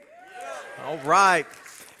All right.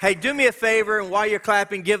 Hey, do me a favor, and while you're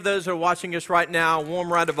clapping, give those who are watching us right now a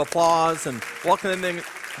warm round of applause and welcome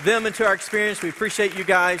them into our experience. We appreciate you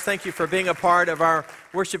guys. Thank you for being a part of our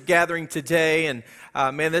worship gathering today. And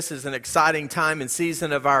man, this is an exciting time and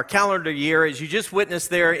season of our calendar year. As you just witnessed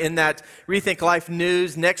there in that Rethink Life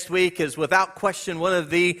news, next week is without question one of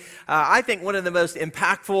the, I think one of the most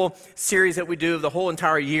impactful series that we do of the whole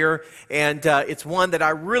entire year. And it's one that I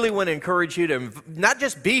really want to encourage you to not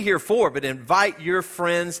just be here for, but invite your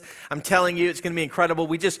friends. I'm telling you, it's going to be incredible.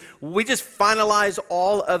 We just finalized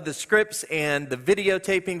all of the scripts and the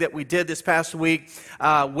videotaping that we did this past week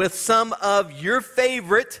with some of your favorite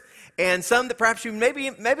and some that perhaps you maybe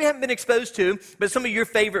haven't been exposed to, but some of your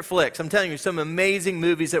favorite flicks. I'm telling you, some amazing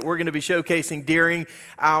movies that we're going to be showcasing during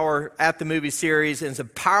our At the Movie series, and some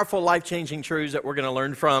powerful, life-changing truths that we're going to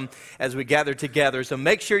learn from as we gather together. So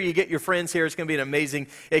make sure you get your friends here. It's going to be an amazing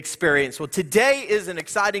experience. Well, today is an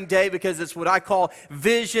exciting day because it's what I call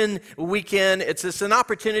Vision Weekend. It's just an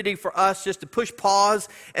opportunity for us just to push pause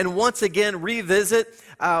and once again revisit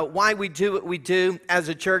why we do what we do as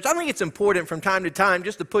a church. I think it's important from time to time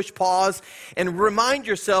just to push pause and remind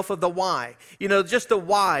yourself of the why. You know, just the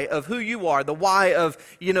why of who you are, the why of,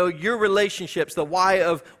 you know, your relationships, the why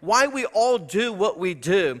of why we all do what we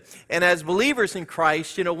do. And as believers in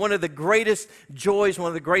Christ, you know, one of the greatest joys, one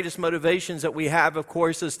of the greatest motivations that we have, of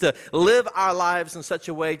course, is to live our lives in such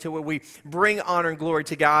a way to where we bring honor and glory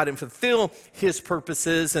to God and fulfill His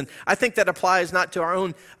purposes. And I think that applies not to our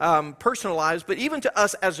own personal lives, but even to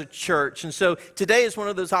us as a church. And so today is one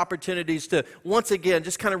of those opportunities to once again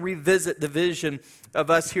just kind of revisit the vision of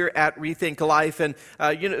us here at Rethink Life. And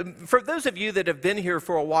you know, for those of you that have been here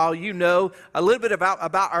for a while, you know a little bit about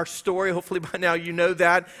our story. Hopefully by now you know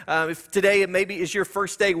that. If today maybe is your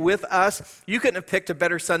first day with us, you couldn't have picked a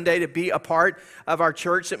better Sunday to be a part of our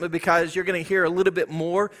church, simply because you're going to hear a little bit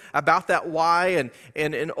more about that why,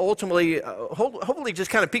 and ultimately hopefully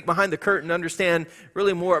just kind of peek behind the curtain, understand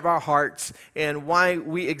really more of our hearts and why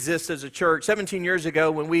we exist as a church. 17 years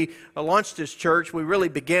ago when we launched this church, we really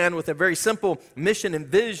began with a very simple mission and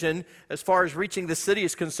vision as far as reaching the city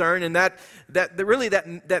is concerned, and that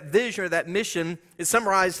vision or that mission is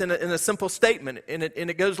summarized in a simple statement, and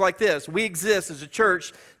it goes like this: we exist as a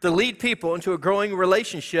church to lead people into a growing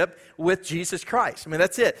relationship with Jesus Christ. I mean,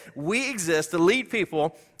 that's it. We exist to lead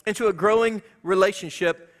people into a growing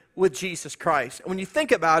relationship with Jesus Christ. And when you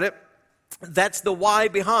think about it, that's the why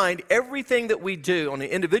behind everything that we do on an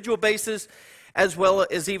individual basis as well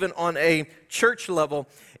as even on a church level.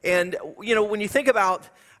 And, you know, when you think about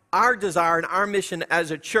our desire and our mission as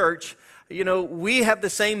a church, you know, we have the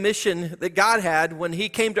same mission that God had when He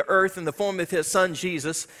came to earth in the form of His Son,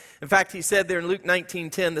 Jesus. In fact, He said there in Luke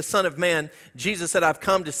 19:10, the Son of Man, Jesus said, I've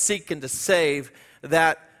come to seek and to save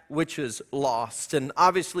that which is lost. And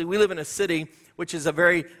obviously, we live in a city which is a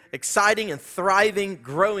very exciting and thriving,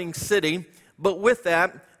 growing city. But with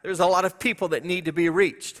that, there's a lot of people that need to be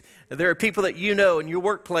reached. There are people that you know in your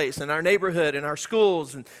workplace, in our neighborhood, in our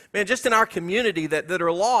schools, and man, just in our community that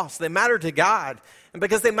are lost. They matter to God. And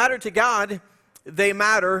because they matter to God, they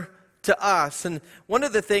matter to us. And one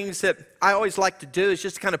of the things that I always like to do is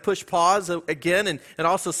just kind of push pause again and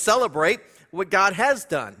also celebrate what God has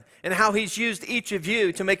done and how He's used each of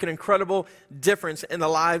you to make an incredible difference in the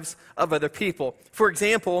lives of other people. For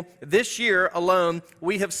example, this year alone,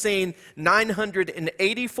 we have seen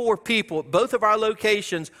 984 people at both of our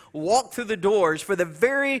locations walk through the doors for the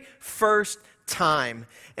very first time.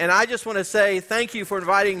 And I just want to say thank you for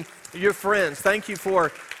inviting your friends. Thank you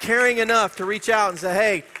for caring enough to reach out and say,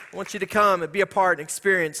 hey, I want you to come and be a part and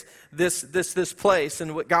experience this place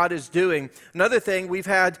and what God is doing. Another thing, we've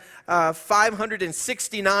had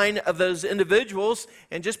 569 of those individuals,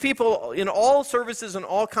 and just people in all services and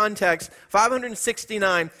all contexts,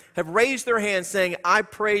 569 have raised their hands saying, I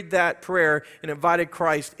prayed that prayer and invited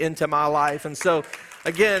Christ into my life. And so,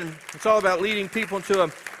 again, it's all about leading people into a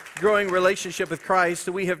growing relationship with Christ.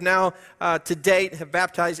 So we have now, to date, have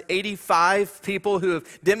baptized 85 people who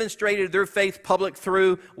have demonstrated their faith public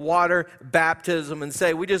through water baptism, and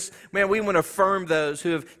say, we want to affirm those who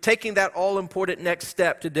have taken that all-important next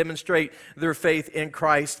step to demonstrate their faith in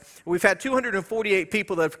Christ. We've had 248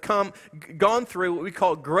 people that have gone through what we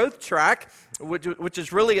call Growth Track, which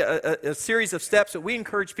is really a series of steps that we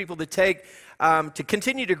encourage people to take to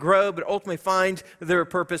continue to grow, but ultimately find their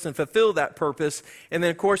purpose and fulfill that purpose. And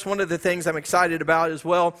then, of course, one of the things I'm excited about as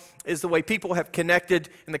well is the way people have connected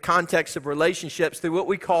in the context of relationships through what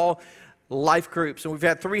we call life groups. And we've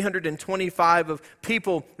had 325 of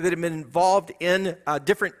people that have been involved in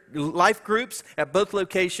different life groups at both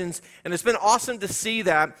locations. And it's been awesome to see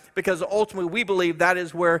that, because ultimately we believe that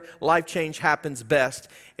is where life change happens best.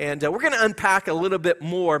 And we're going to unpack a little bit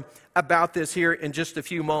more about this here in just a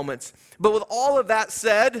few moments. But with all of that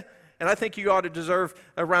said, and I think you ought to deserve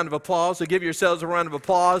a round of applause, so give yourselves a round of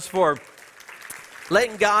applause for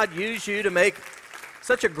letting God use you to make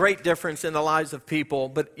such a great difference in the lives of people.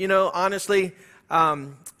 But, you know, honestly,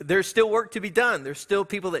 there's still work to be done. There's still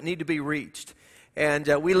people that need to be reached. And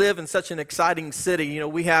we live in such an exciting city. You know,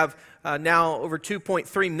 we have now over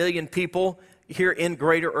 2.3 million people here in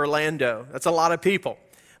Greater Orlando. That's a lot of people.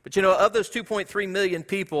 But, you know, of those 2.3 million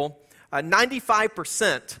people,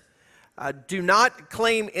 95% do not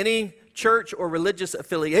claim any church or religious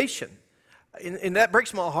affiliation. And that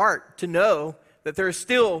breaks my heart to know that there are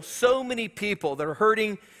still so many people that are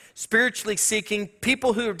hurting, spiritually seeking,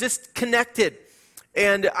 people who are disconnected.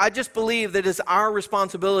 And I just believe that it's our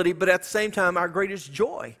responsibility, but at the same time, our greatest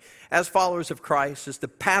joy as followers of Christ is to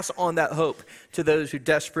pass on that hope to those who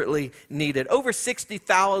desperately need it. Over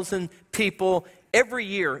 60,000 people every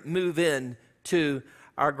year move in to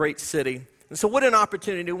our great city. And so what an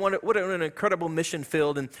opportunity, what an incredible mission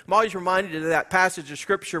field. And I'm always reminded of that passage of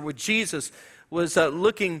Scripture where Jesus was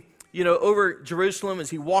looking, you know, over Jerusalem as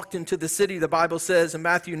he walked into the city. The Bible says in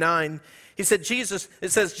Matthew 9, it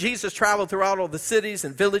says Jesus traveled throughout all the cities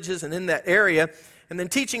and villages and in that area, and then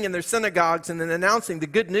teaching in their synagogues and then announcing the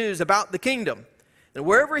good news about the kingdom. And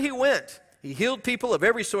wherever he went, he healed people of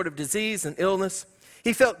every sort of disease and illness.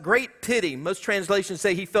 He felt great pity. Most translations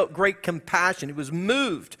say he felt great compassion. He was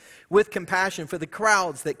moved with compassion for the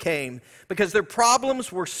crowds that came because their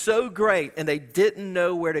problems were so great and they didn't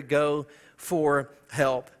know where to go for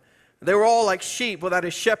help. They were all like sheep without a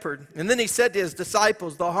shepherd. And then he said to his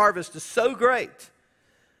disciples, the harvest is so great,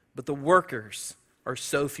 but the workers are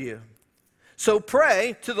so few. So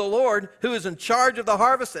pray to the Lord who is in charge of the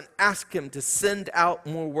harvest and ask him to send out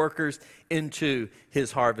more workers into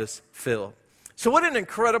his harvest field. So what an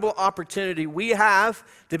incredible opportunity we have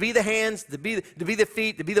to be the hands, to be the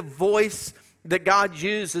feet, to be the voice that God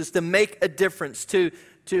uses to make a difference, to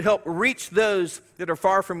help reach those that are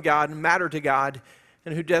far from God and matter to God,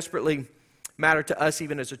 and who desperately matter to us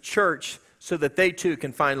even as a church, so that they too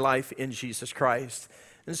can find life in Jesus Christ.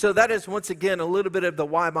 And so that is once again a little bit of the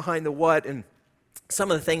why behind the what and some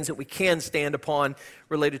of the things that we can stand upon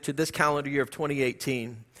related to this calendar year of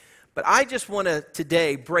 2018. But I just want to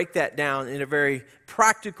today break that down in a very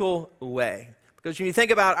practical way. Because when you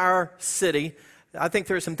think about our city, I think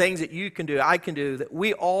there are some things that you can do, I can do, that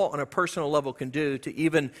we all on a personal level can do to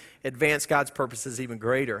even advance God's purposes even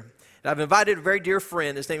greater. And I've invited a very dear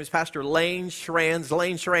friend. His name is Pastor Lane Schranz.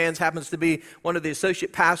 Lane Schranz happens to be one of the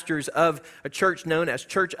associate pastors of a church known as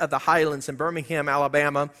Church of the Highlands in Birmingham,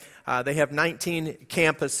 Alabama. They have 19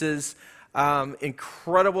 campuses.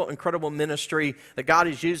 Incredible ministry that God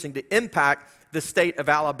is using to impact the state of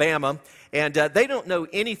Alabama. And they don't know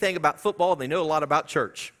anything about football. They know a lot about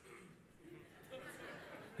church.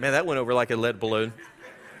 Man, that went over like a lead balloon.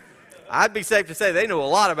 I'd be safe to say they know a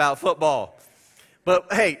lot about football.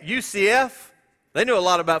 But hey, UCF, they know a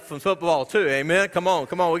lot about football too, amen? Come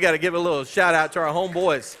on, we got to give a little shout out to our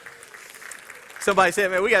homeboys. Somebody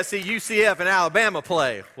said, man, we got to see UCF and Alabama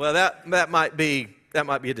play. Well, that might be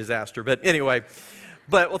a disaster, but anyway.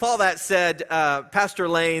 But with all that said, Pastor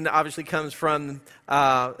Lane obviously comes from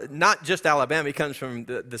not just Alabama, he comes from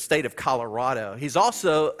the state of Colorado. He's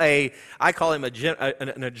also I call him an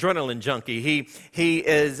adrenaline junkie.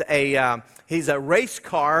 He's a race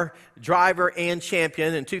car driver and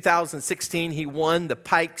champion. In 2016, he won the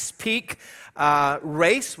Pikes Peak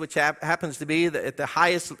race, which happens to be at the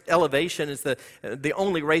highest elevation. It's the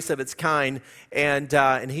only race of its kind,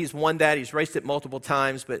 and he's won that. He's raced it multiple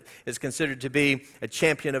times, but is considered to be a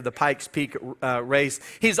champion of the Pikes Peak race.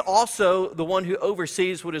 He's also the one who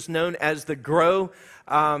oversees what is known as the GROW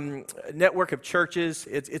network of churches.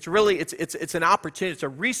 It's an opportunity. It's a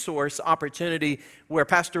resource opportunity where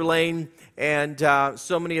Pastor Lane and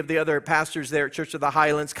so many of the other pastors there at Church of the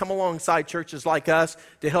Highlands come alongside churches like us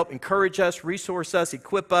to help encourage us, resource us,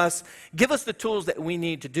 equip us, give us the tools that we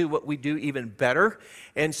need to do what we do even better.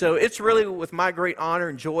 And so it's really with my great honor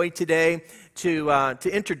and joy today to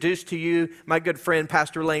introduce to you my good friend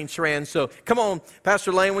Pastor Lane Schranz. So come on,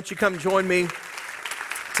 Pastor Lane, won't you come join me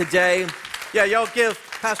today? Yeah, y'all give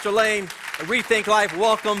Pastor Lane a Rethink Life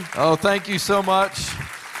welcome. Oh, thank you so much.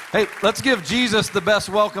 Hey, let's give Jesus the best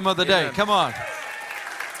welcome of the day. Come on.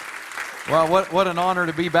 Well, what an honor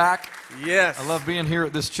to be back. Yes. I love being here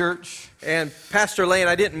at this church. And Pastor Lane,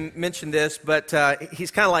 I didn't mention this, but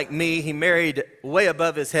he's kind of like me. He married way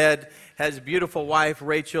above his head, has a beautiful wife,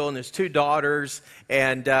 Rachel, and his 2 daughters,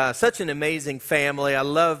 and such an amazing family. I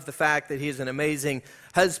love the fact that he's an amazing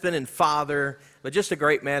husband and father, but just a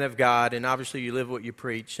great man of God, and obviously you live what you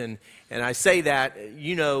preach. And I say that,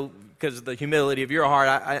 because of the humility of your heart.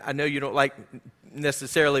 I know you don't like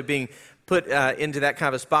necessarily being put into that kind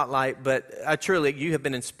of a spotlight, but you have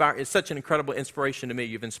been inspired. It's such an incredible inspiration to me.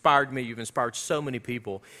 You've inspired me. You've inspired so many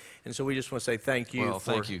people. And so we just want to say thank you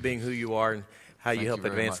for being who you are and how you help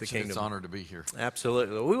advance the kingdom. It's an honor to be here.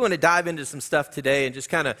 Absolutely. We want to dive into some stuff today and just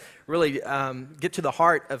kind of really get to the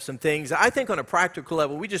heart of some things. I think on a practical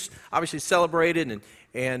level, we just obviously celebrated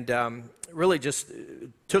and really just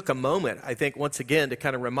took a moment, I think, once again, to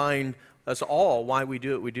kind of remind us all why we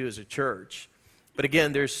do what we do as a church. But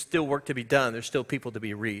again, there's still work to be done. There's still people to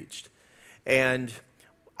be reached. And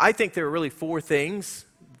I think there are really 4 things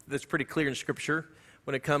that's pretty clear in Scripture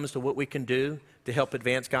when it comes to what we can do to help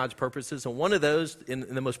advance God's purposes. And one of those,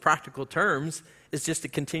 in the most practical terms, is just to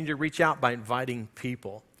continue to reach out by inviting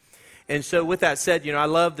people. And so with that said, I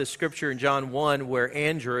love the Scripture in John 1 where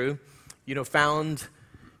Andrew, found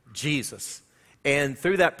Jesus. And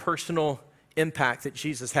through that personal impact that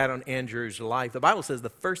Jesus had on Andrew's life, the Bible says the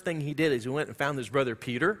first thing he did is he went and found his brother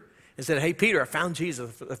Peter and said, "Hey, Peter, I found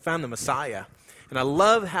Jesus. I found the Messiah." And I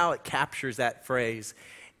love how it captures that phrase,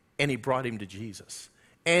 and he brought him to Jesus.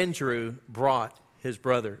 Andrew brought his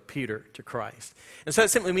brother Peter to Christ. And so that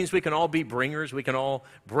simply means we can all be bringers. We can all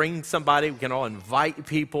bring somebody. We can all invite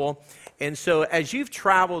people. And so as you've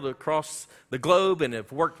traveled across the globe and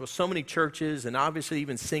have worked with so many churches and obviously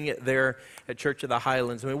even sing it there at Church of the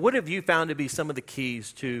Highlands, what have you found to be some of the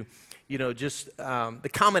keys to, just the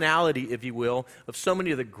commonality, if you will, of so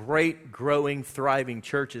many of the great, growing, thriving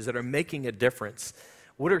churches that are making a difference?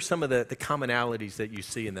 What are some of the commonalities that you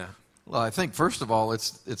see in that? Well, I think, first of all,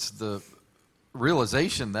 it's the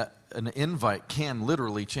realization that an invite can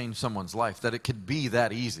literally change someone's life, that it could be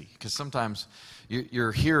that easy. Because sometimes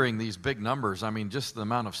you're hearing these big numbers. I mean, just the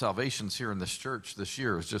amount of salvations here in this church this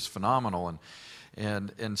year is just phenomenal.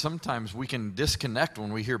 And sometimes we can disconnect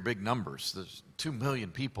when we hear big numbers. There's 2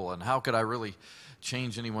 million people, and how could I really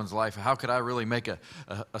change anyone's life? How could I really make a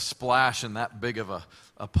splash in that big of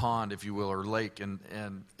a pond, if you will, or lake?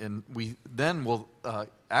 And we then will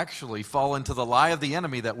actually fall into the lie of the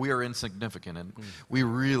enemy that we are insignificant and we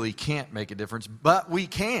really can't make a difference, but we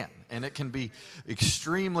can. And it can be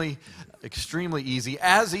extremely, extremely easy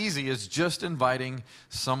as just inviting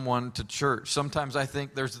someone to church. Sometimes I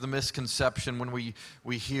think there's the misconception when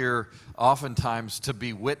we hear oftentimes to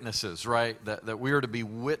be witnesses, right? That we are to be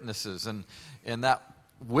witnesses. And that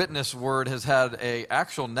witness word has had a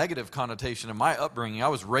actual negative connotation in my upbringing. I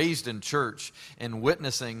was raised in church, and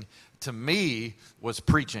witnessing to me was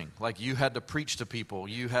preaching. Like, you had to preach to people.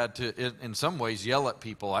 You had to, in some ways, yell at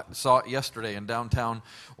people. I saw it yesterday in downtown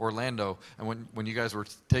Orlando, and when you guys were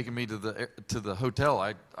taking me to the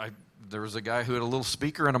hotel, there was a guy who had a little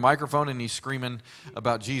speaker and a microphone, and he's screaming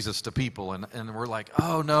about Jesus to people, and we're like,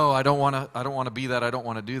 oh no, I don't want to be that. I don't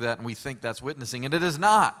want to do that, and we think that's witnessing, and it is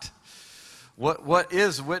not. What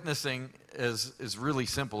is witnessing is really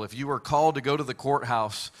simple. If you were called to go to the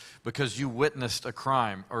courthouse because you witnessed a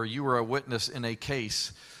crime or you were a witness in a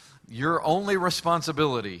case, your only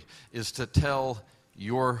responsibility is to tell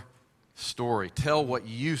your story. Tell what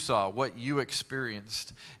you saw, what you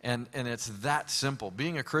experienced. And it's that simple.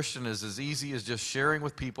 Being a Christian is as easy as just sharing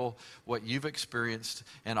with people what you've experienced.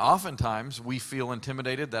 And oftentimes we feel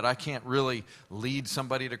intimidated that I can't really lead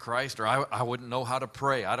somebody to Christ, or I wouldn't know how to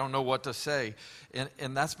pray. I don't know what to say.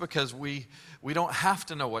 And that's because we don't have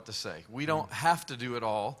to know what to say. We don't have to do it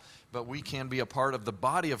all, but we can be a part of the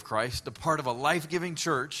body of Christ, a part of a life-giving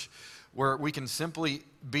church where we can simply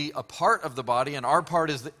be a part of the body, and our part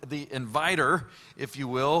is the inviter, if you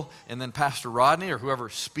will, and then Pastor Rodney or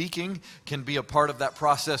whoever's speaking can be a part of that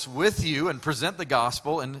process with you and present the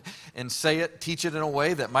gospel and say it, teach it in a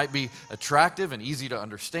way that might be attractive and easy to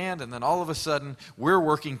understand, and then all of a sudden we're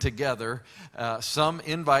working together, some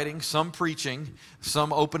inviting, some preaching,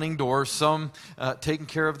 some opening doors, some taking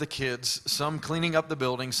care of the kids, some cleaning up the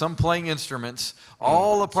building, some playing instruments,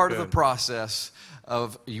 all a part of the process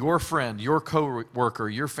of your friend, your co-worker,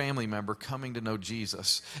 your family member coming to know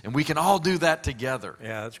Jesus. And we can all do that together.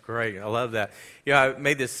 Yeah, that's great. I love that. I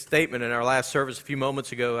made this statement in our last service a few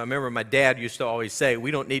moments ago. I remember my dad used to always say,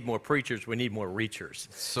 we don't need more preachers, we need more reachers.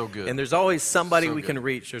 So good. And there's always somebody we can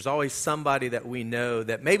reach. There's always somebody that we know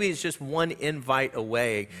that maybe is just one invite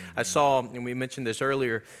away. Mm-hmm. I saw, and we mentioned this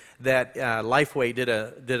earlier, that Lifeway did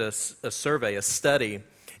a survey, a study,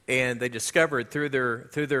 And they discovered through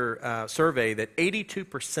their survey that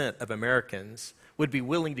 82% of Americans would be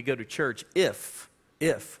willing to go to church if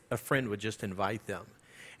a friend would just invite them.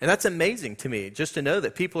 And that's amazing to me, just to know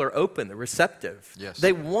that people are open, they're receptive. Yes.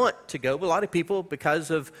 They want to go. But a lot of people,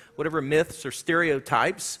 because of whatever myths or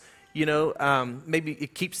stereotypes, maybe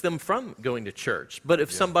it keeps them from going to church. But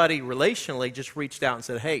if somebody relationally just reached out and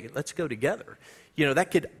said, hey, let's go together,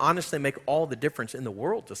 that could honestly make all the difference in the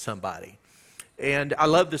world to somebody. And I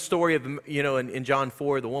love the story of, in John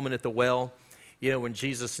 4, the woman at the well, when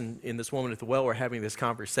Jesus and this woman at the well were having this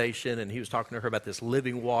conversation, and he was talking to her about this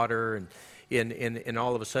living water, and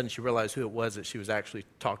all of a sudden she realized who it was that she was actually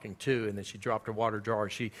talking to, and then she dropped her water jar.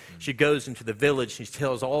 She goes into the village. She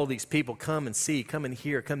tells all these people, come and see, come and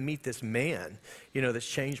hear, come meet this man, that's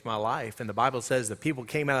changed my life. And the Bible says that people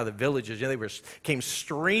came out of the villages, came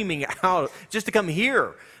streaming out just to come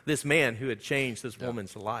hear this man who had changed this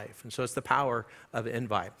woman's life. And so it's the power of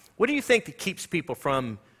invite. What do you think that keeps people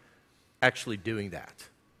from actually doing that?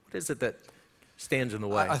 What is it that stands in the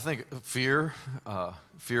way? I think fear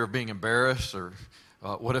of being embarrassed, or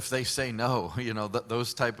what if they say no,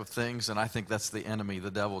 those type of things. And I think that's the enemy,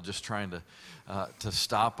 the devil, just trying to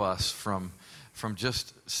stop us from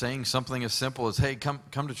just saying something as simple as, hey, come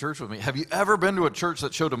to church with me. Have you ever been to a church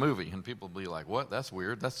that showed a movie? And people will be like, what? That's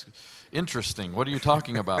weird. That's interesting. What are you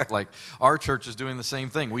talking about? Like, our church is doing the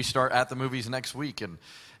same thing. We start at the movies next week,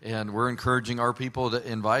 and we're encouraging our people to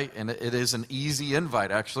invite, and it is an easy invite,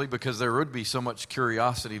 actually, because there would be so much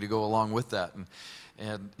curiosity to go along with that.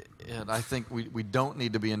 And I think we don't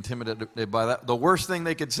need to be intimidated by that. The worst thing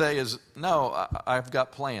they could say is, no, I've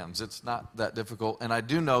got plans. It's not that difficult. And I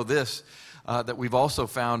do know this, that we've also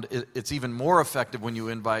found it's even more effective when you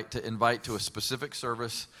invite to a specific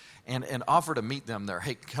service and offer to meet them there.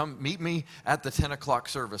 Hey, come meet me at the 10 o'clock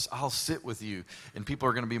service. I'll sit with you. And people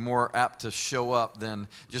are going to be more apt to show up than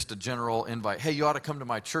just a general invite. Hey, you ought to come to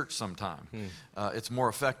my church sometime. It's more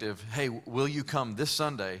effective. Hey, will you come this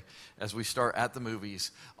Sunday as we start at the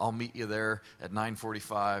movies? I'll meet you there at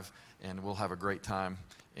 9:45, and we'll have a great time.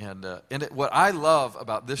 And what I love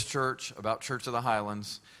about this church, about Church of the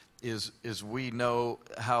Highlands, is we know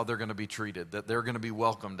how they're going to be treated, that they're going to be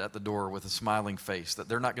welcomed at the door with a smiling face, that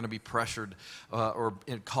they're not going to be pressured or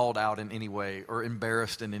called out in any way or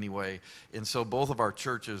embarrassed in any way. And so both of our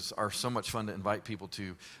churches are so much fun to invite people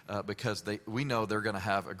to because we know they're going to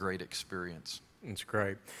have a great experience. That's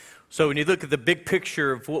great. So when you look at the big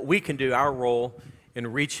picture of what we can do, our role in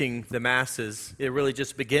reaching the masses, it really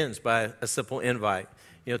just begins by a simple invite.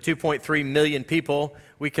 2.3 million people,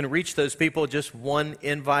 we can reach those people just one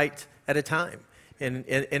invite at a time and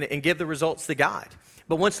give the results to God.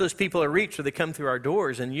 But once those people are reached, or they come through our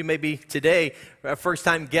doors, and you may be today a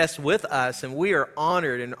first-time guest with us, and we are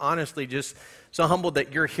honored and honestly just so humbled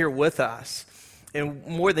that you're here with us. And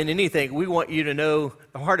more than anything, we want you to know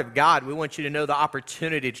the heart of God. We want you to know the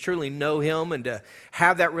opportunity to truly know Him and to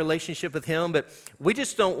have that relationship with Him. But we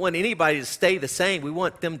just don't want anybody to stay the same. We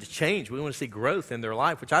want them to change. We want to see growth in their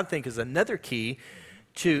life, which I think is another key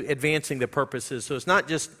to advancing the purposes. So it's not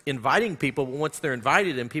just inviting people, but once they're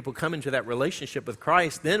invited and people come into that relationship with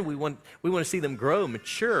Christ, then we want to see them grow,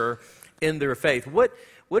 mature in their faith. What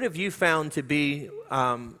have you found to be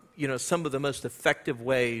some of the most effective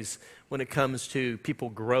ways when it comes to people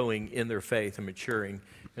growing in their faith and maturing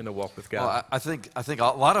in the walk with God? Well, I think a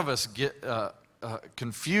lot of us get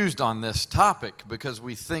confused on this topic because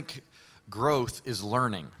we think growth is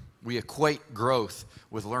learning. We equate growth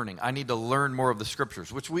with learning. I need to learn more of the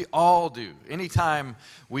Scriptures, which we all do. Anytime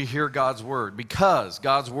we hear God's Word, because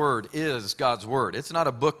God's Word is God's Word. It's not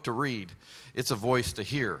a book to read. It's a voice to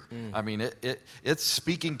hear. I mean, it's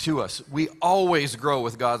speaking to us. We always grow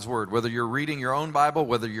with God's Word. Whether you're reading your own Bible,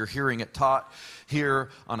 whether you're hearing it taught here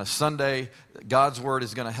on a Sunday, God's Word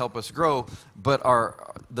is going to help us grow. But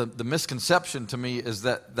the misconception to me is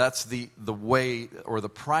that that's the way, or the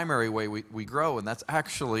primary way we grow, and that's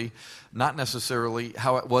actually not necessarily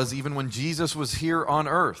how it was even when Jesus was here on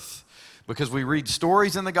earth. Because we read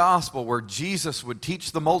stories in the gospel where Jesus would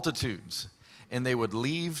teach the multitudes, and they would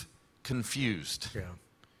leave confused. Yeah.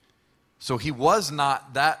 So he was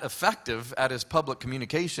not that effective at his public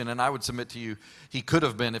communication, and I would submit to you he could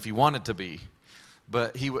have been if he wanted to be.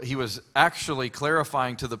 But he was actually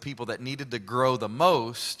clarifying to the people that needed to grow the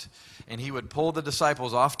most, and he would pull the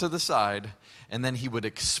disciples off to the side, and then he would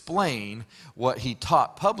explain what he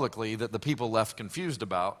taught publicly that the people left confused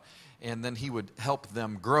about, and then he would help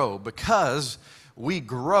them grow, because we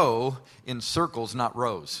grow in circles, not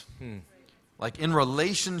rows. Like in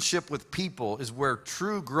relationship with people is where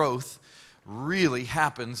true growth really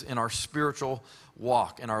happens in our spiritual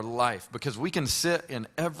walk, in our life. Because we can sit in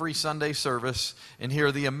every Sunday service and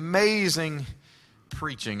hear the amazing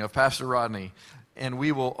preaching of Pastor Rodney, and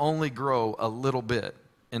we will only grow a little bit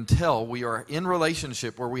until we are in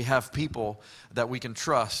relationship where we have people that we can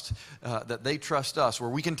trust, that they trust us, where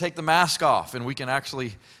we can take the mask off and we can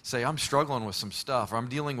actually say, I'm struggling with some stuff, or I'm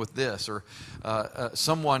dealing with this, or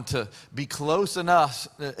someone to be close enough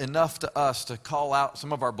to us to call out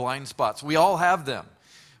some of our blind spots. We all have them.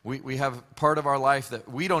 We have part of our life that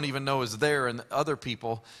we don't even know is there, and other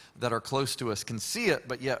people that are close to us can see it,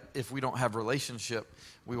 but yet if we don't have relationship,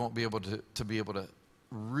 we won't be able to be able to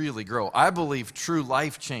really grow. I believe true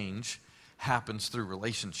life change happens through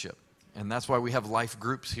relationship. And that's why we have life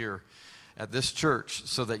groups here at this church,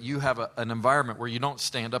 so that you have an environment where you don't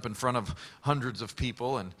stand up in front of hundreds of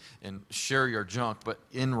people and share your junk, but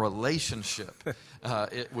in relationship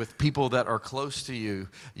with people that are close to you,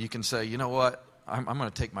 you can say, you know what, I'm going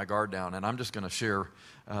to take my guard down and I'm just going to share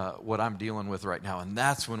what I'm dealing with right now. And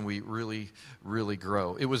that's when we really, really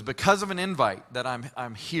grow. It was because of an invite that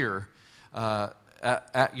I'm here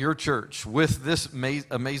at your church with this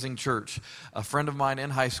amazing church. A friend of mine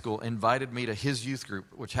in high school invited me to his youth group,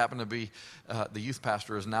 which happened to be the youth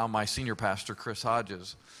pastor is now my senior pastor, Chris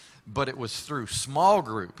Hodges. But it was through small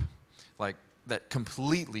group like that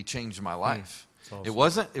completely changed my life.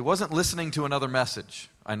 Awesome. It wasn't listening to another message.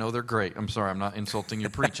 I know they're great. I'm sorry, I'm not insulting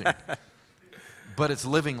your preaching. But it's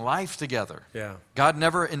living life together. Yeah. God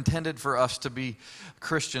never intended for us to be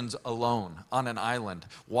Christians alone on an island,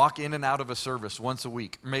 walk in and out of a service once a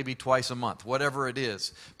week, maybe twice a month, whatever it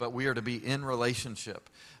is. But we are to be in relationship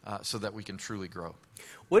so that we can truly grow.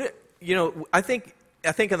 I think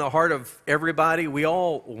in the heart of everybody, we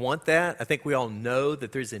all want that. I think we all know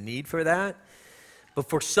that there's a need for that. But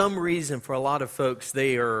for some reason, for a lot of folks,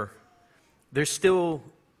 they're still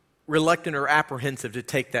reluctant or apprehensive to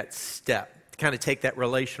take that step, to kind of take that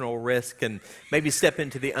relational risk and maybe step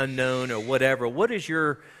into the unknown or whatever. What is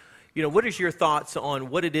your thoughts on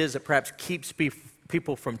what it is that perhaps keeps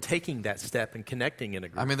people from taking that step and connecting in a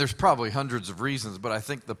group? I mean, there's probably hundreds of reasons, but I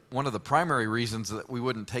think one of the primary reasons that we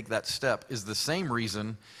wouldn't take that step is the same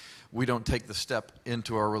reason we don't take the step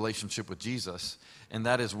into our relationship with Jesus, and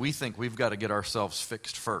that is we think we've got to get ourselves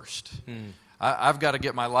fixed first. I've got to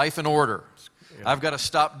get my life in order. Yeah. I've got to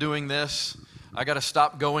stop doing this. I got to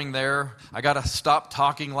stop going there. I got to stop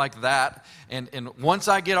talking like that. And once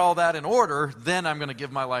I get all that in order, then I'm going to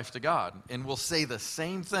give my life to God. And we'll say the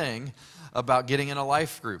same thing about getting in a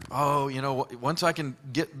life group. Oh, once I can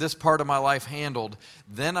get this part of my life handled,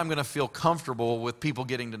 then I'm going to feel comfortable with people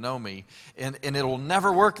getting to know me. And it'll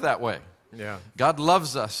never work that way. Yeah. God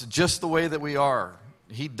loves us just the way that we are.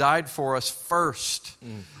 He died for us first.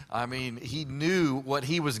 I mean, he knew what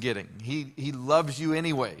he was getting. He loves you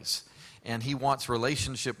anyways. And he wants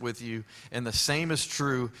relationship with you. And the same is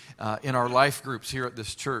true in our life groups here at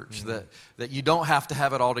this church, that you don't have to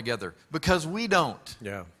have it all together, because we don't.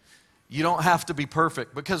 Yeah. You don't have to be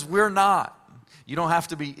perfect, because we're not. You don't have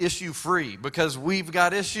to be issue-free, because we've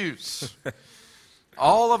got issues.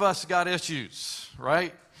 All of us got issues,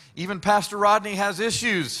 right? Even Pastor Rodney has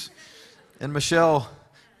issues. And Michelle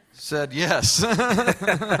said yes.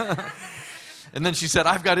 And then she said,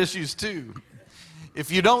 I've got issues too.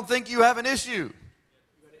 If you don't think you have an issue,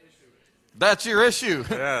 that's your issue.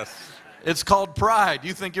 Yes. It's called pride.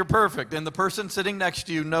 You think you're perfect, and the person sitting next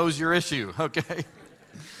to you knows your issue, okay?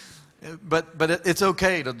 But it's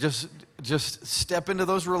okay to just step into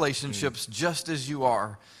those relationships just as you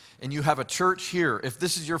are. And you have a church here. If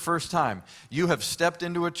this is your first time, you have stepped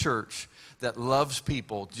into a church that loves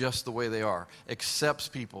people just the way they are, accepts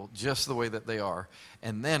people just the way that they are.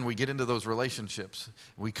 And then we get into those relationships.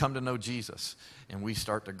 We come to know Jesus, and we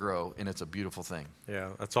start to grow, and it's a beautiful thing. Yeah,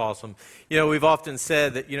 that's awesome. We've often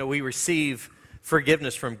said that, we receive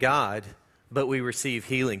forgiveness from God, but we receive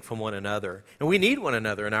healing from one another. And we need one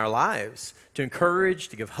another in our lives to encourage,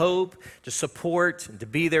 to give hope, to support, and to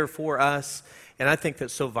be there for us. And I think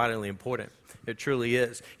that's so vitally important. It truly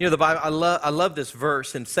is. The Bible, I love this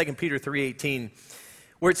verse in 2 Peter 3:18,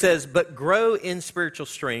 where it says, "But grow in spiritual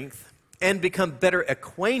strength and become better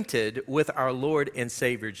acquainted with our Lord and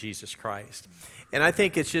Savior Jesus Christ." And I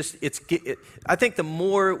think I think the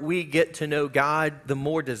more we get to know God, the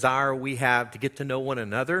more desire we have to get to know one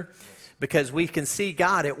another, because we can see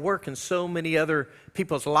God at work in so many other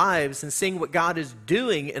people's lives, and seeing what God is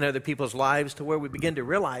doing in other people's lives, to where we begin to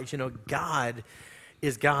realize, God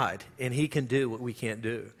is God, and he can do what we can't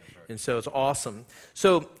do. And so it's awesome.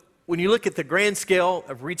 So when you look at the grand scale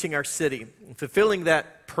of reaching our city, fulfilling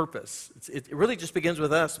that purpose, it really just begins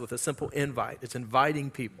with us, with a simple invite. It's inviting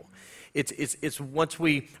people. It's once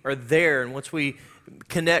we are there and once we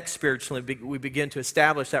connect spiritually, we begin to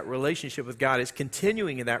establish that relationship with God. It's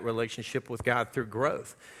continuing in that relationship with God through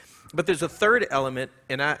growth. But there's a third element,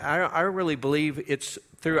 and I really believe it's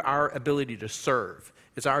through our ability to serve.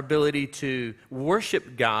 It's our ability to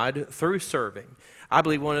worship God through serving. I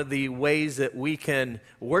believe one of the ways that we can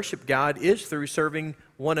worship God is through serving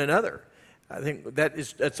one another. I think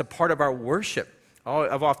that's a part of our worship.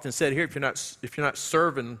 I've often said here, if you're not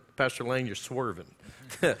serving Pastor Lane, you're swerving,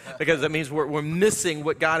 because that means we're missing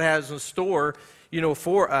what God has in store,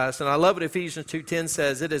 for us. And I love what Ephesians 2:10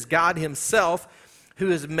 says. It is God Himself who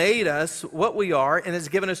has made us what we are and has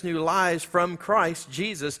given us new lives from Christ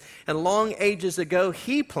Jesus. And long ages ago,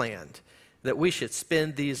 He planned that we should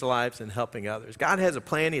spend these lives in helping others. God has a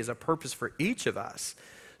plan. He has a purpose for each of us.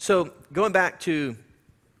 So going back to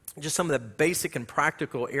just some of the basic and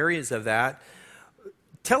practical areas of that,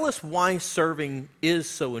 tell us why serving is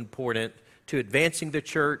so important to advancing the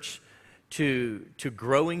church, to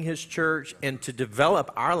growing His church, and to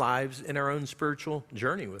develop our lives in our own spiritual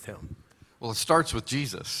journey with Him. Well, it starts with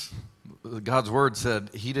Jesus. God's word said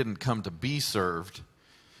He didn't come to be served,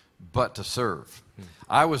 but to serve.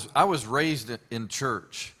 I was raised in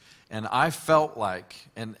church, and I felt like,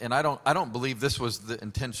 and I don't believe this was the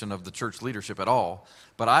intention of the church leadership at all,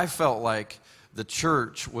 but I felt like the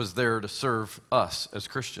church was there to serve us as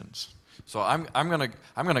Christians. So I'm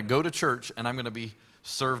gonna go to church, and I'm gonna be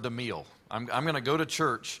served a meal. I'm gonna go to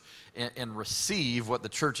church and receive what the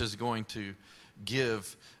church is going to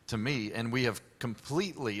give to me. And we have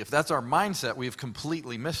completely, if that's our mindset, we have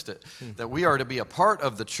completely missed it. That we are to be a part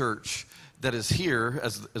of the church that is here,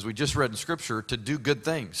 as we just read in Scripture, to do good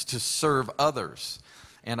things, to serve others.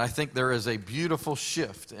 And I think there is a beautiful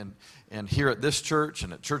shift, and here at this church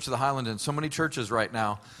and at Church of the Highlands and so many churches right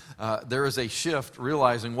now, there is a shift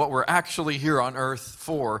realizing what we're actually here on earth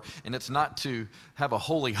for, and it's not to have a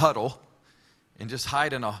holy huddle and just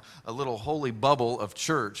hide in a little holy bubble of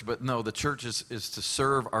church. But no, the church is to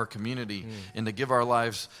serve our community and to give our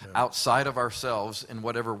lives outside of ourselves in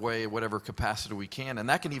whatever way, whatever capacity we can. And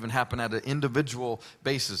that can even happen at an individual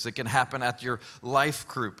basis. It can happen at your life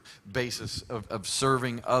group basis of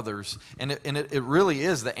serving others. And it really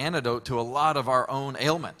is the antidote to a lot of our own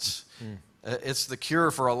ailments. It's the cure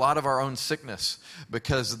for a lot of our own sickness,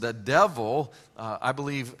 because the devil, I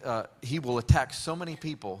believe, he will attack so many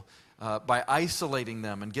people by isolating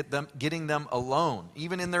them and getting them alone,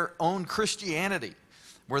 even in their own Christianity,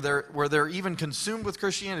 where they're even consumed with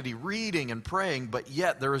Christianity, reading and praying, but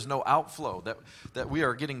yet there is no outflow that we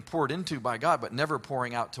are getting poured into by God, but never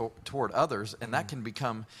pouring out toward others, and that can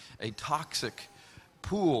become a toxic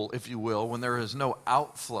pool, if you will, when there is no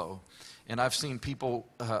outflow. And I've seen people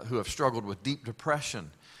who have struggled with deep depression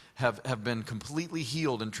have been completely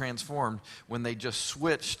healed and transformed when they just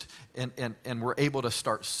switched and were able to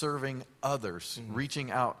start serving others,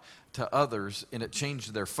 reaching out to others, and it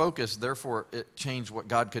changed their focus. Therefore, it changed what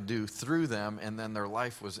God could do through them, and then their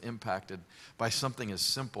life was impacted by something as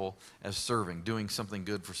simple as serving, doing something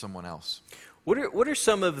good for someone else. What are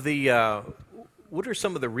some of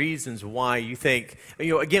the reasons why you think,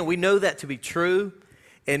 again, we know that to be true,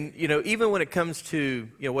 and even when it comes to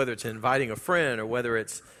whether it's inviting a friend or whether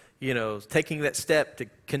it's taking that step to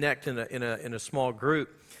connect in a small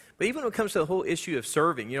group. But even when it comes to the whole issue of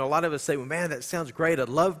serving, a lot of us say, well, man, that sounds great. I'd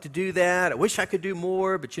love to do that. I wish I could do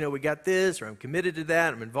more, but, we got this, or I'm committed to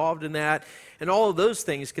that. I'm involved in that. And all of those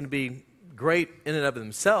things can be great in and of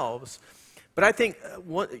themselves. But I think,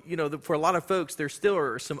 for a lot of folks, there still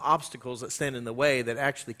are some obstacles that stand in the way that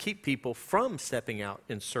actually keep people from stepping out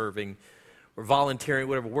and serving or volunteering,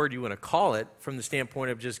 whatever word you want to call it, from the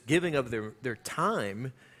standpoint of just giving of their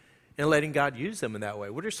time and letting God use them in that way.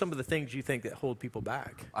 What are some of the things you think that hold people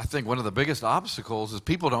back? I think one of the biggest obstacles is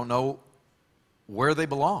people don't know where they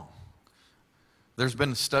belong. There's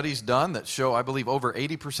been studies done that show, I believe, over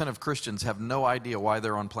 80% of Christians have no idea why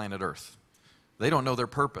they're on planet Earth. They don't know their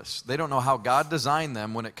purpose. They don't know how God designed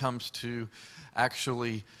them when it comes to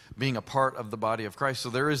actually being a part of the body of Christ. So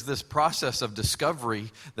there is this process of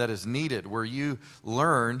discovery that is needed where you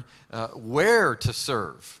learn where to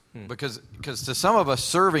serve. Because to some of us,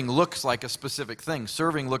 serving looks like a specific thing.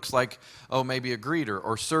 Serving looks like, maybe a greeter,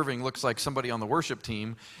 or serving looks like somebody on the worship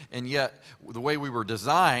team. And yet, the way we were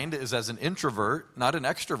designed is as an introvert, not an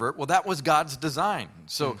extrovert. Well, that was God's design.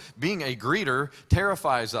 So being a greeter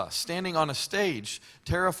terrifies us. Standing on a stage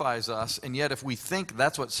terrifies us. And yet, if we think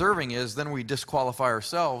that's what serving is, then we disqualify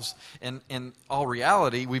ourselves ourselves, and in all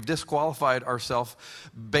reality, we've disqualified ourselves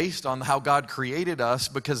based on how God created us,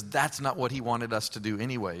 because that's not what he wanted us to do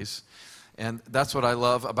anyways. And that's what I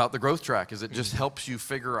love about the growth track, is it just helps you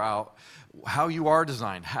figure out how you are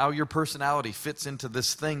designed, how your personality fits into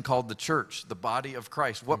this thing called the church, the body of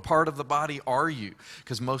Christ. What part of the body are you?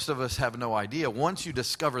 Because most of us have no idea. Once you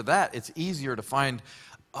discover that, it's easier to find,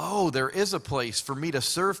 oh, there is a place for me to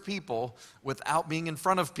serve people without being in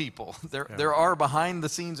front of people. There are behind the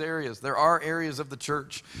scenes areas. There are areas of the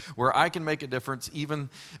church where I can make a difference even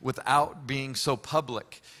without being so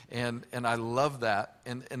public. And I love that.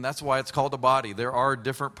 And that's why it's called a body. There are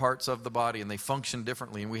different parts of the body, and they function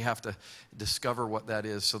differently. And we have to discover what that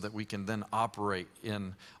is so that we can then operate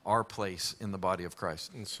in our place in the body of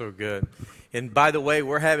Christ. It's so good. And by the way,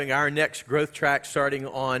 we're having our next growth track starting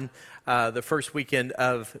on the first weekend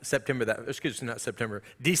of December,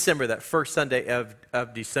 that first Sunday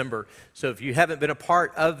of December. So if you haven't been a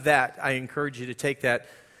part of that, I encourage you to take that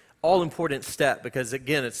all-important step, because,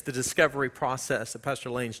 again, it's the discovery process that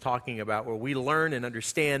Pastor Lane's talking about, where we learn and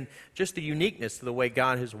understand just the uniqueness of the way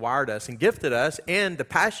God has wired us and gifted us, and the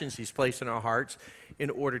passions he's placed in our hearts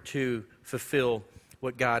in order to fulfill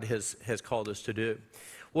what God has called us to do.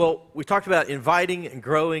 Well, we talked about inviting and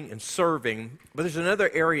growing and serving, but there's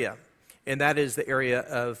another area, and that is the area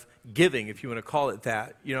of giving, if you want to call it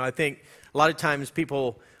that. You know, I think a lot of times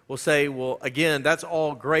people will say, well, again, that's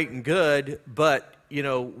all great and good, but, you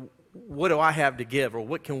know, what do I have to give, or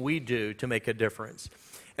what can we do to make a difference?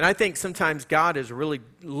 And I think sometimes God is really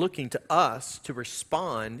looking to us to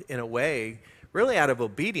respond in a way really out of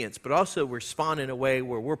obedience, but also respond in a way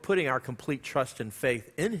where we're putting our complete trust and faith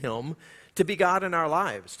in him to be God in our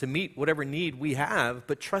lives, to meet whatever need we have,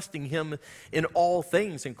 but trusting him in all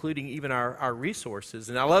things, including even our resources.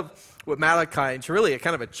 And I love what Malachi, it's really a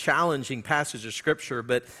kind of a challenging passage of Scripture,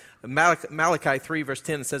 but Malachi 3 verse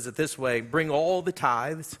 10 says it this way: bring all the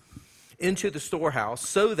tithes into the storehouse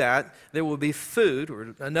so that there will be food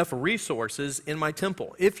or enough resources in my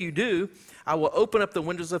temple. If you do, I will open up the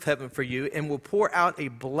windows of heaven for you and will pour out a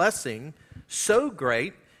blessing so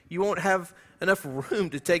great you won't have enough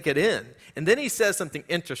room to take it in. And then he says something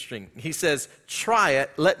interesting. He says, try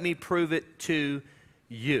it, let me prove it to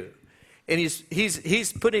you. And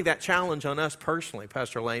he's putting that challenge on us personally,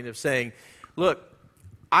 Pastor Lane, of saying, look,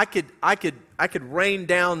 I could rain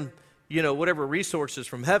down, you know, whatever resources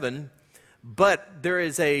from heaven, but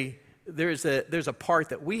there's a part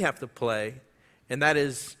that we have to play, and that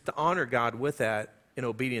is to honor God with that in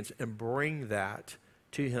obedience and bring that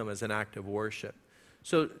to him as an act of worship.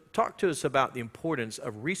 So talk to us about the importance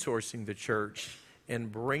of resourcing the church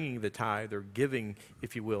and bringing the tithe, or giving,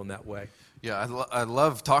 if you will, in that way. Yeah, I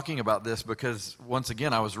love talking about this because, once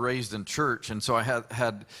again, I was raised in church, and so I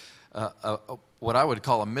had what I would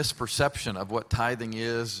call a misperception of what tithing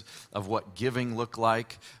is, of what giving looked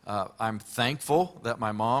like. I'm thankful that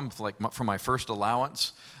my mom, for my first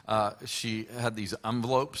allowance, she had these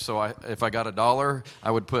envelopes. So if I got $1, I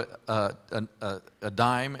would put a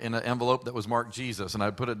dime in an envelope that was marked Jesus, and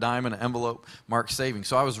I'd put a dime in an envelope marked savings.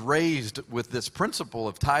 So I was raised with this principle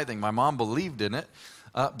of tithing. My mom believed in it,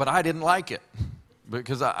 but I didn't like it.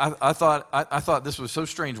 Because I thought this was so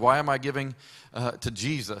strange. Why am I giving to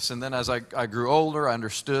Jesus? And then as I grew older, I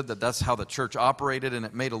understood that that's how the church operated, and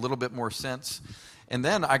it made a little bit more sense. And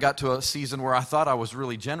then I got to a season where I thought I was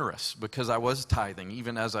really generous because I was tithing.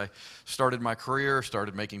 Even as I started my career,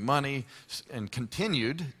 started making money, and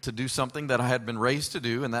continued to do something that I had been raised to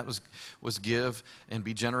do, and that was give and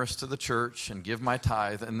be generous to the church and give my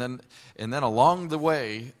tithe. And then along the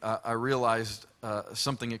way, I realized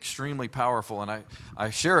something extremely powerful, and I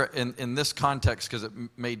share it in this context because it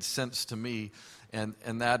made sense to me,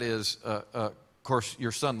 and that is, of course,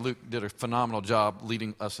 your son Luke did a phenomenal job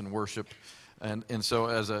leading us in worship, and so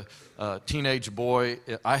as a teenage boy,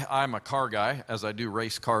 I'm a car guy, as I do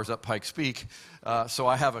race cars up Pikes Peak, so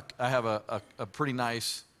I have a pretty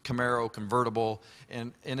nice Camaro convertible,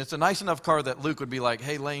 and it's a nice enough car that Luke would be like,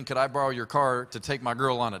 hey Lane, could I borrow your car to take my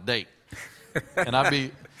girl on a date?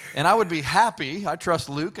 And I would be happy. I trust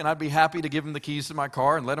Luke, and I'd be happy to give him the keys to my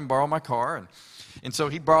car and let him borrow my car. And so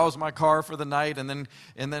he borrows my car for the night, and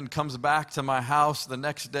then comes back to my house the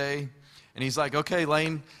next day, and he's like, "Okay,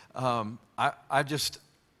 Lane, I just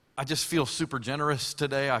feel super generous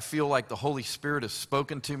today. I feel like the Holy Spirit has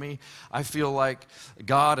spoken to me. I feel like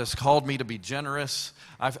God has called me to be generous.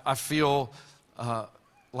 I feel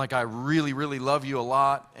like I really, really love you a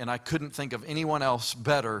lot, and I couldn't think of anyone else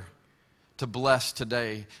better to bless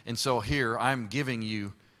today, and so here, I'm giving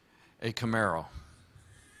you a Camaro."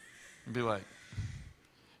 I'd be like,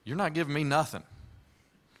 you're not giving me nothing.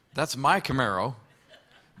 That's my Camaro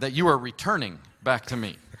that you are returning back to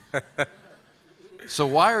me. So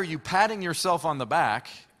why are you patting yourself on the back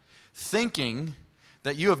thinking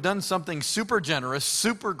that you have done something super generous,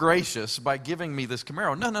 super gracious by giving me this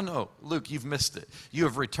Camaro? No. Luke, you've missed it. You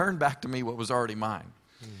have returned back to me what was already mine.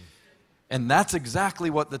 And that's exactly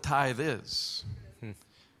what the tithe is.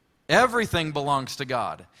 Everything belongs to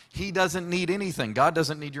God. He doesn't need anything. God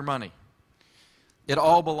doesn't need your money. It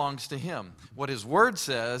all belongs to Him. What His Word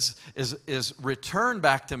says is return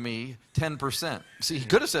back to me 10%. See, He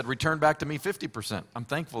could have said return back to me 50%. I'm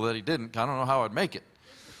thankful that He didn't. I don't know how I'd make it.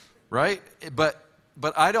 Right? But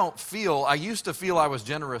I used to feel I was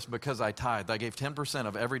generous because I tithed. I gave 10%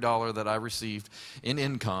 of every dollar that I received in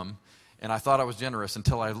income, and I thought I was generous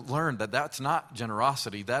until I learned that that's not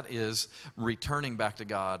generosity. That is returning back to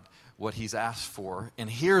God what He's asked for. And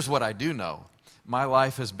here's what I do know. My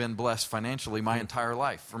life has been blessed financially my entire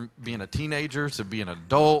life, from being a teenager to being an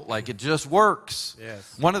adult. Like, it just works.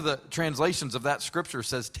 Yes. One of the translations of that scripture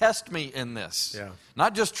says, test me in this. Yeah.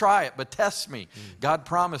 Not just try it, but test me. God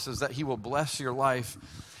promises that He will bless your life.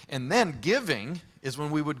 And then giving is when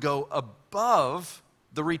we would go above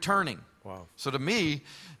the returning. Wow. So to me,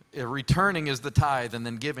 returning is the tithe, and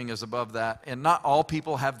then giving is above that. And not all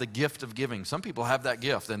people have the gift of giving. Some people have that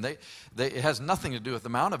gift, and it has nothing to do with the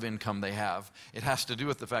amount of income they have. It has to do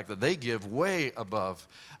with the fact that they give way above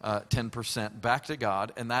 10% back to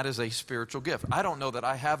God, and that is a spiritual gift. I don't know that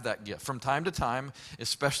I have that gift. From time to time,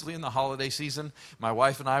 especially in the holiday season, my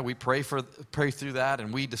wife and I, we pray through that,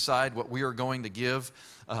 and we decide what we are going to give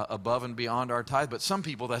above and beyond our tithe. But some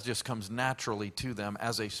people, that just comes naturally to them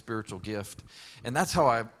as a spiritual gift. And that's how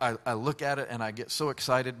I look at it, and I get so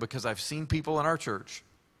excited because I've seen people in our church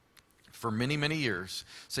for many, many years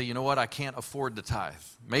say, you know what, I can't afford the tithe.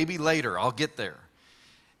 Maybe later, I'll get there.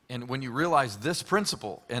 And when you realize this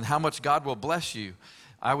principle and how much God will bless you,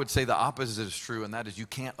 I would say the opposite is true, and that is you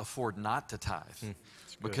can't afford not to tithe.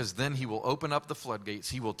 Because then He will open up the floodgates.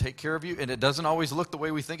 He will take care of you. And it doesn't always look the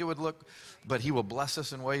way we think it would look, but He will bless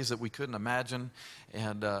us in ways that we couldn't imagine.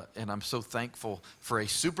 And I'm so thankful for a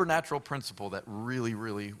supernatural principle that really,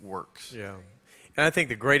 really works. Yeah. And I think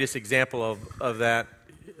the greatest example of that,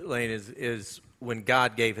 Lane, is when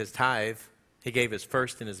God gave His tithe, He gave His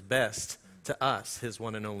first and His best to us, His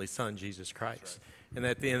one and only Son, Jesus Christ. Right. And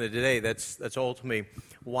at the end of the day, that's ultimately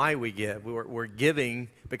why we give. We're giving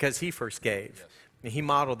because He first gave. Yes. And He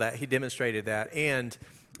modeled that. He demonstrated that. And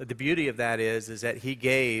the beauty of that is that He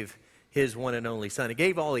gave His one and only Son. He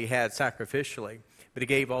gave all He had sacrificially, but He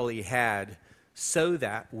gave all He had so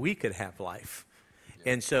that we could have life.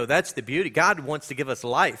 And so that's the beauty. God wants to give us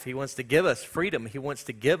life. He wants to give us freedom. He wants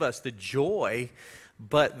to give us the joy,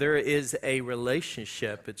 but there is a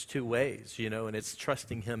relationship. It's two ways, and it's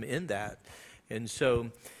trusting Him in that. And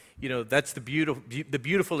so, that's the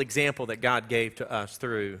beautiful example that God gave to us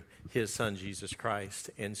through His Son, Jesus Christ.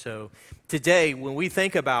 And so today, when we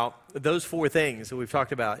think about those four things that we've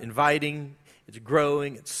talked about, inviting, it's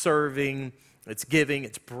growing, it's serving, it's giving,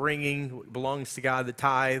 it's bringing, what belongs to God, the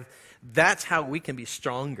tithe, that's how we can be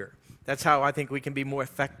stronger. That's how I think we can be more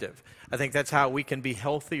effective. I think that's how we can be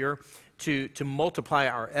healthier to multiply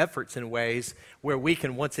our efforts in ways where we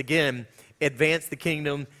can once again advance the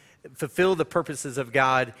kingdom, fulfill the purposes of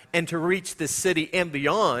God, and to reach this city and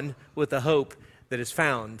beyond with the hope that is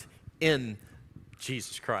found in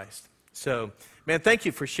Jesus Christ. So, man, thank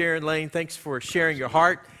you for sharing, Lane. Thanks for sharing your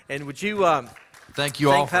heart. And would you thank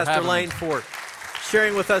you all for Pastor having Lane me. for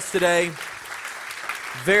sharing with us today.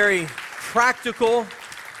 Very practical,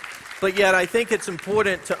 but yet I think it's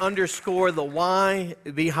important to underscore the why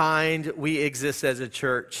behind we exist as a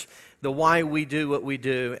church, the why we do what we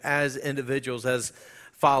do as individuals, as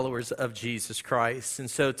followers of Jesus Christ.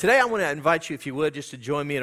 And so today I want to invite you, if you would, just to join me in